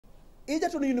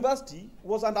Egerton University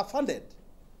was underfunded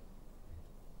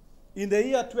in the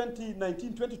year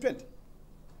 2019-2020.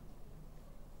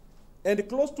 And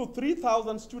close to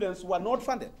 3,000 students were not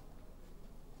funded.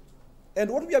 And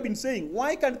what we have been saying,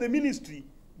 why can't the ministry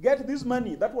get this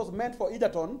money that was meant for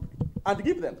Egerton and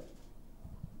give them?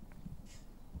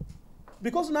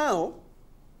 Because now,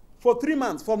 for 3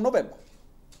 months from November,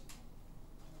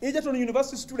 Egerton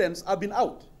University students have been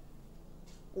out,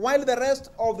 while the rest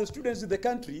of the students in the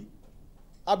country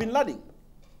have been learning.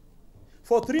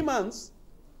 For 3 months,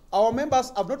 our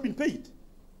members have not been paid,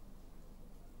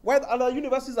 while other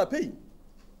universities are paying.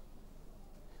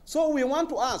 So we want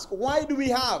to ask, why do we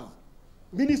have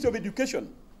Ministry of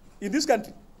Education in this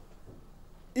country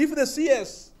if the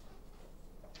CS,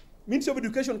 Ministry of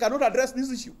Education, cannot address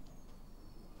this issue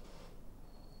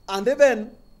and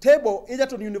even table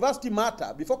Egerton University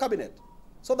matter before cabinet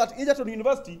so that Egerton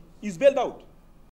University is bailed out?